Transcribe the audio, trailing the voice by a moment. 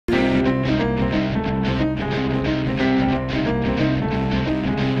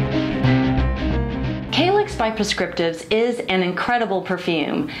by Prescriptives is an incredible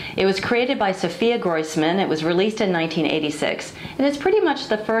perfume. It was created by Sophia Groisman. It was released in 1986, and it's pretty much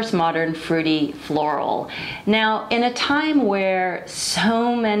the first modern fruity floral. Now, in a time where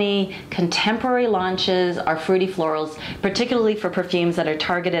so many contemporary launches are fruity florals, particularly for perfumes that are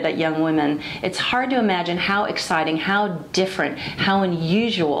targeted at young women, it's hard to imagine how exciting, how different, how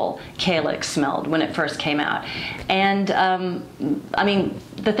unusual Calyx smelled when it first came out. And I mean,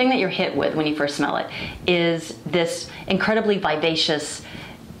 the thing that you're hit with when you first smell it is this incredibly vivacious,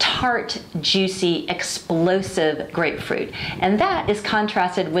 tart, juicy, explosive grapefruit. And that is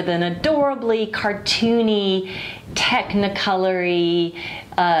contrasted with an adorably cartoony, technicolor-y,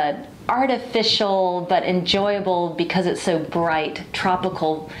 artificial but enjoyable because it's so bright,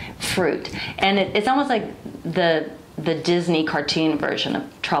 tropical fruit. And it's almost like the Disney cartoon version of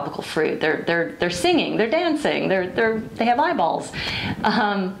tropical fruit. They're singing, they're dancing, they have eyeballs.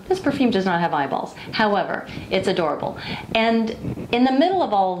 This perfume does not have eyeballs. However, it's adorable. And in the middle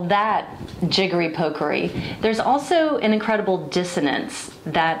of all that jiggery pokery, there's also an incredible dissonance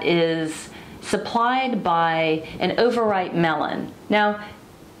that is supplied by an overripe melon. Now,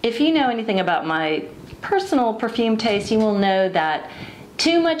 if you know anything about my personal perfume taste, you will know that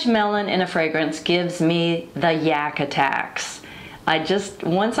too much melon in a fragrance gives me the yak attacks.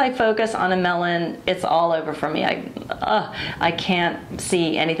 Once I focus on a melon, it's all over for me. I can't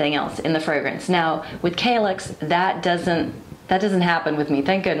see anything else in the fragrance. Now, with Calyx, that doesn't happen with me.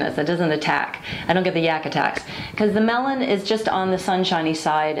 Thank goodness. It doesn't attack. I don't get the yak attacks. Because the melon is just on the sunshiny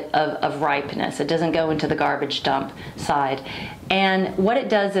side of ripeness. It doesn't go into the garbage dump side. And what it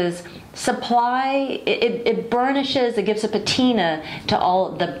does is it burnishes, it gives a patina to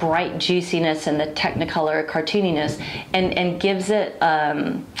all the bright juiciness and the technicolor cartooniness, and gives it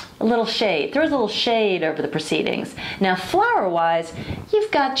a little shade, throws a little shade over the proceedings. Now, flower-wise,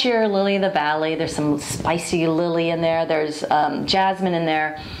 you've got your lily of the valley. There's some spicy lily in there. There's jasmine in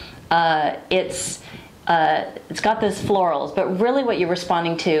there. It's got those florals, but really what you're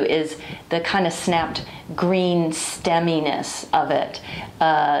responding to is the kind of snapped green stemminess of it,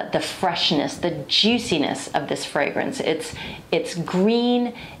 the freshness, the juiciness of this fragrance. It's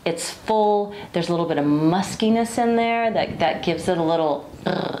green, it's full, there's a little bit of muskiness in there that gives it a little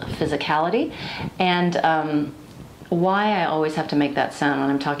physicality. And why I always have to make that sound when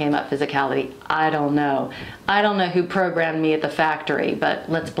I'm talking about physicality, I don't know. I don't know who programmed me at the factory, but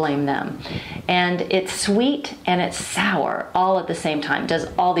let's blame them. And it's sweet and it's sour all at the same time. Does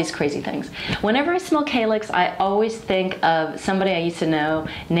all these crazy things. Whenever I smell Calyx, I always think of somebody I used to know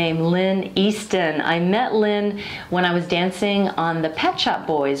named Lynne Easton. I met Lynne when I was dancing on the Pet Shop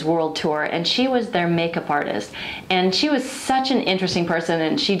Boys world tour, and she was their makeup artist. And she was such an interesting person,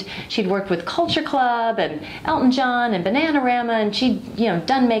 and she'd worked with Culture Club and Elton John and Bananarama, and she'd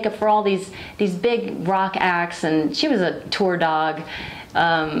done makeup for all these big rock acts, and she was a tour dog.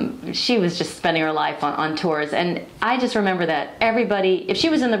 She was just spending her life on tours, and I just remember that everybody, if she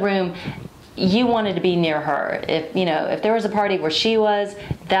was in the room, you wanted to be near her. If there was a party where she was,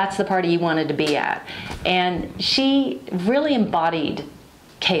 that's the party you wanted to be at. And she really embodied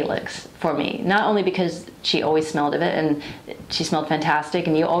Calyx for me, not only because she always smelled of it, and she smelled fantastic,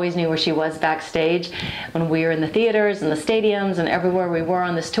 and you always knew where she was backstage when we were in the theaters and the stadiums and everywhere we were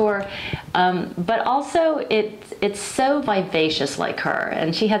on this tour, but also it's so vivacious like her,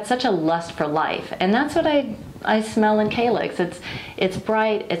 and she had such a lust for life, and that's what I smell in Calyx. It's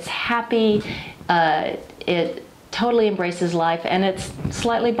bright, it's happy, it totally embraces life, and it's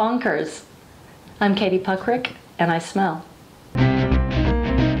slightly bonkers. I'm Katie Puckrik, and I smell.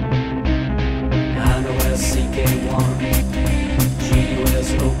 CK1, G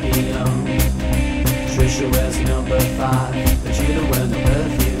wears opium, Trisha wears number 5, but you don't wear number